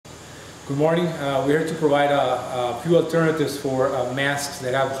Good morning. We're here to provide a few alternatives for masks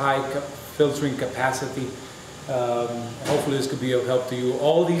that have high filtering capacity. Hopefully this could be of help to you.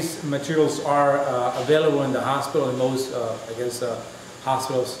 All these materials are available in the hospital, and most,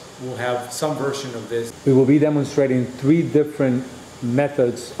 hospitals will have some version of this. We will be demonstrating 3 different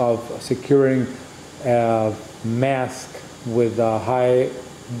methods of securing a mask with high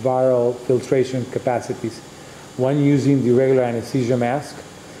viral filtration capacities. One using the regular anesthesia mask.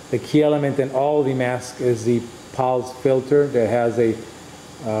 The key element in all the masks is the PALL filter that has a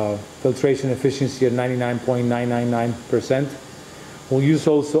filtration efficiency of 99.999%. We'll use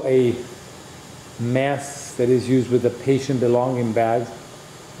also a mask that is used with the patient belonging bag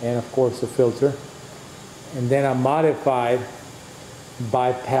and of course the filter. And then a modified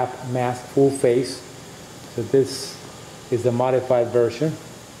BiPAP mask full face. So this is the modified version.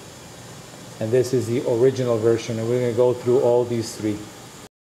 And this is the original version. And we're going to go through all these 3.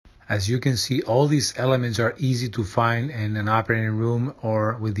 As you can see, all these elements are easy to find in an operating room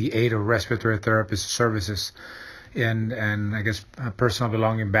or with the aid of respiratory therapist services, and I guess a personal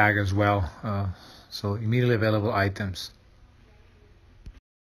belonging bag as well. So immediately available items.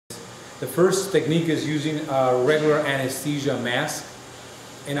 The first technique is using a regular anesthesia mask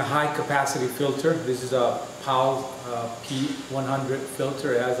in a high capacity filter. This is a PALL P100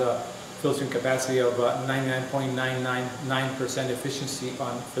 filter. It has a filtering capacity of 99.999% efficiency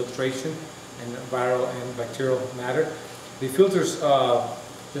on filtration and viral and bacterial matter. The filters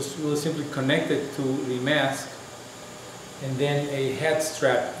just will simply connect it to the mask, and then a head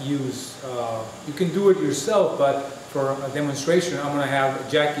strap use. You can do it yourself, but for a demonstration I'm going to have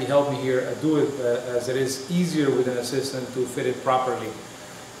Jackie help me here do it as it is easier with an assistant to fit it properly.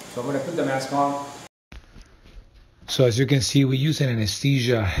 So I'm going to put the mask on. So as you can see, we use an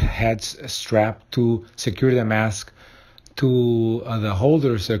anesthesia head strap to secure the mask to the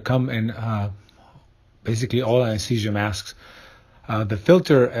holders that come in basically all anesthesia masks. The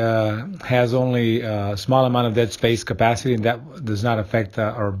filter has only a small amount of dead space capacity, and that does not affect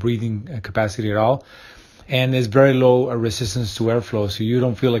our breathing capacity at all. And there's very low resistance to airflow, so you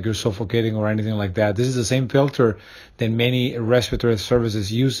don't feel like you're suffocating or anything like that. This is the same filter that many respiratory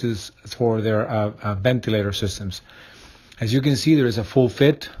services uses for their ventilator systems. As you can see, there is a full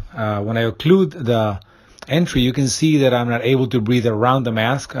fit. When I occlude the entry, you can see that I'm not able to breathe around the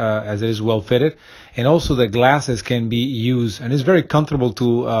mask as it is well fitted. And also the glasses can be used, and it's very comfortable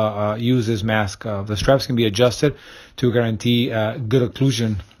to use this mask. The straps can be adjusted to guarantee good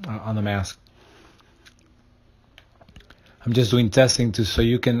occlusion on the mask. I'm just doing testing so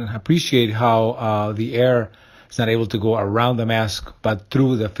you can appreciate how the air is not able to go around the mask but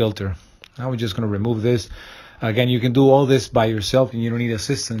through the filter. Now we're just going to remove this. Again, you can do all this by yourself and you don't need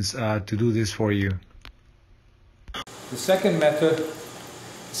assistance to do this for you. The second method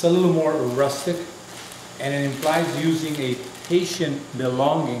is a little more rustic, and it implies using a patient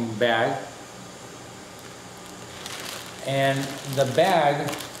belonging bag. And the bag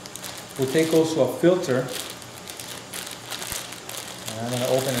will take also a filter. I'm going to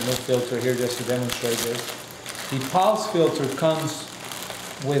open a new filter here just to demonstrate this. The PALL filter comes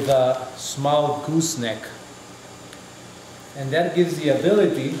with a small gooseneck, and that gives the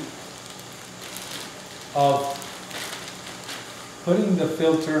ability of putting the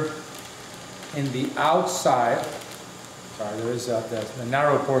filter in the outside. Sorry, there is the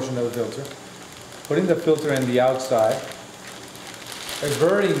narrow portion of the filter. Putting the filter in the outside,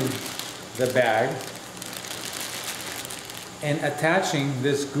 averting the bag, and attaching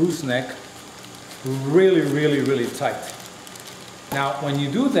this gooseneck really tight. Now when you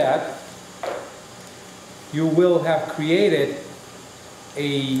do that, you will have created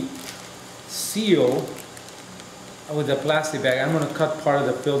a seal with a plastic bag. I'm going to cut part of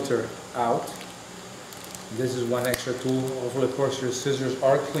the filter out. This is one extra tool. Hopefully, of course, your scissors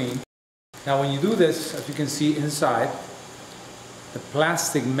are clean. Now when you do this, as you can see inside, the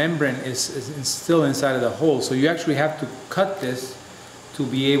plastic membrane is still inside of the hole, so you actually have to cut this to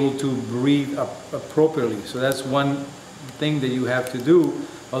be able to breathe appropriately. So that's one thing that you have to do,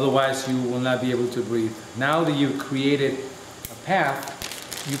 otherwise you will not be able to breathe. Now that you've created a path,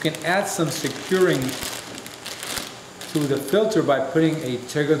 you can add some securing to the filter by putting a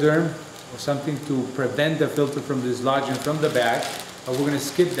tegaderm or something to prevent the filter from dislodging from the bag, but we're going to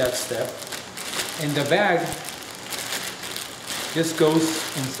skip that step. And the bag just goes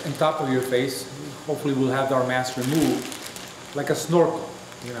on top of your face. Hopefully we'll have our mask removed like a snorkel,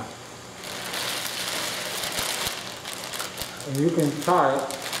 you know. And you can tie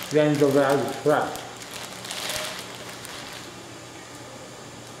the end of the bag strap.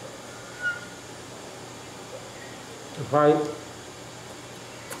 If I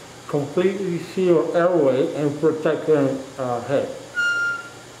completely seal airway and protect their head.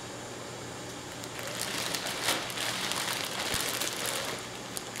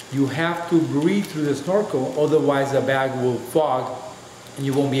 You have to breathe through the snorkel, otherwise the bag will fog and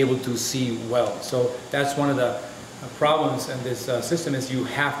you won't be able to see well. So that's one of the problems in this system, is you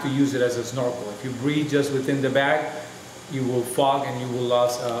have to use it as a snorkel. If you breathe just within the bag, you will fog and you will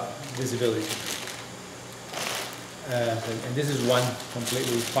lose visibility. And this is one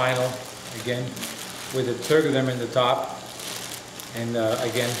completely final, again, with a turgoderm in the top, and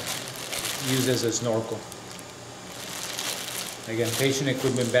again, used as a snorkel. Again, patient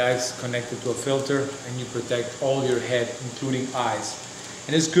equipment bags connected to a filter, and you protect all your head, including eyes.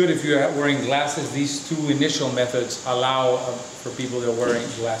 And it's good if you're wearing glasses. These two initial methods allow for people that are wearing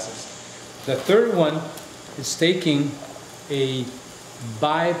glasses. The third one is taking a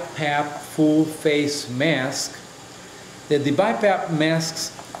BiPAP full face mask. The BiPAP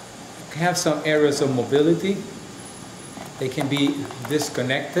masks have some areas of mobility. They can be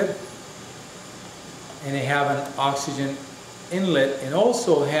disconnected, and they have an oxygen inlet, and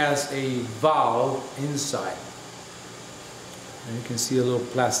also has a valve inside. And you can see a little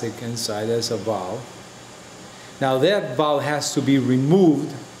plastic inside. There's a valve. Now that valve has to be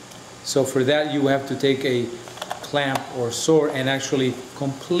removed, so for that you have to take a clamp or sword and actually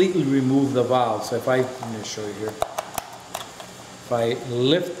completely remove the valve. So let me show you here. If I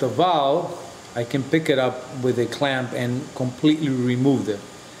lift the valve, I can pick it up with a clamp and completely remove it.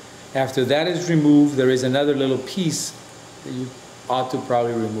 After that is removed, there is another little piece that you ought to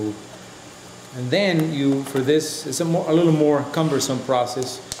probably remove. And then you, for this, it's a little more cumbersome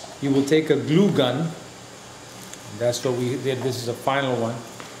process. You will take a glue gun. And that's what we did. This is a final one.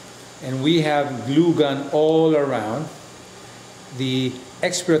 And we have glue gun all around. The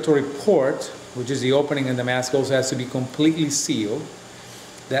expiratory port, which is the opening in the mask, also has to be completely sealed.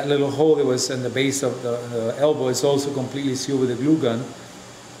 That little hole that was in the base of the elbow is also completely sealed with a glue gun.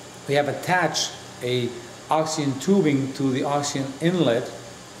 We have attached a oxygen tubing to the oxygen inlet,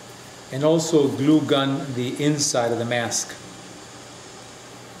 and also glue gun the inside of the mask.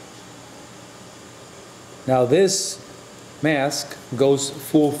 Now this mask goes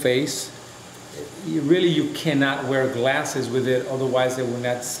full face. You cannot wear glasses with it, otherwise it will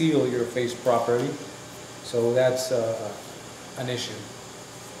not seal your face properly. So that's an issue.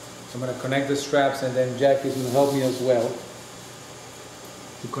 So I'm going to connect the straps, and then Jackie will help me as well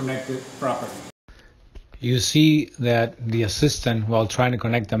to connect it properly. You see that the assistant, while trying to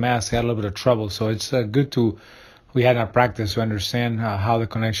connect the mask, had a little bit of trouble. So it's good we had our practice to understand how the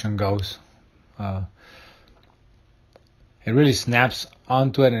connection goes. It really snaps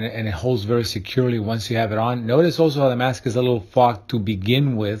onto it, and it holds very securely once you have it on. Notice also how the mask is a little fogged to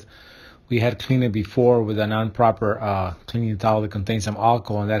begin with. We had cleaned it before with a non-proper cleaning towel that contains some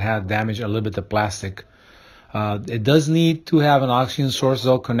alcohol, and that had damaged a little bit the plastic. It does need to have an oxygen source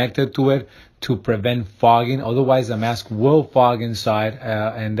though connected to it to prevent fogging. Otherwise the mask will fog inside,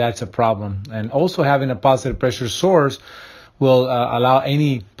 and that's a problem. And also having a positive pressure source will allow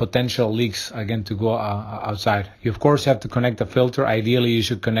any potential leaks again to go outside. You of course have to connect the filter. Ideally you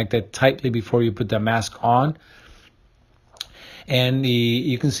should connect it tightly before you put the mask on. And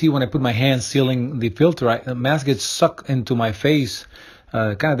you can see when I put my hand sealing the filter, the mask gets sucked into my face,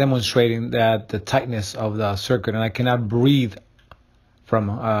 kind of demonstrating that the tightness of the circuit, and I cannot breathe from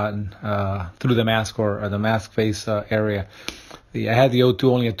through the mask or the mask face area. I had the O2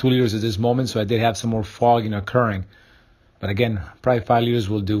 only at 2 liters at this moment, so I did have some more fogging occurring. But again, probably 5 liters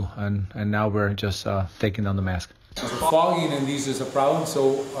will do, and now we're just taking down the mask. So fogging in these is a problem,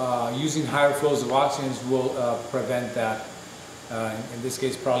 so using higher flows of oxygen will prevent that. In this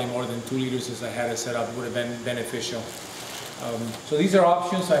case, probably more than 2 liters as I had it set up would have been beneficial. So these are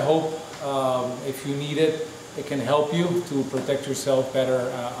options. I hope if you need it, it can help you to protect yourself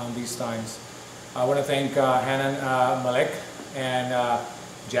better on these times. I want to thank Hanan Malek and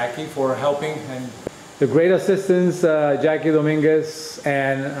Jackie for helping, and the great assistants, Jackie Dominguez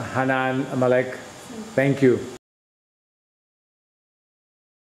and Hanan Malek. Thank you.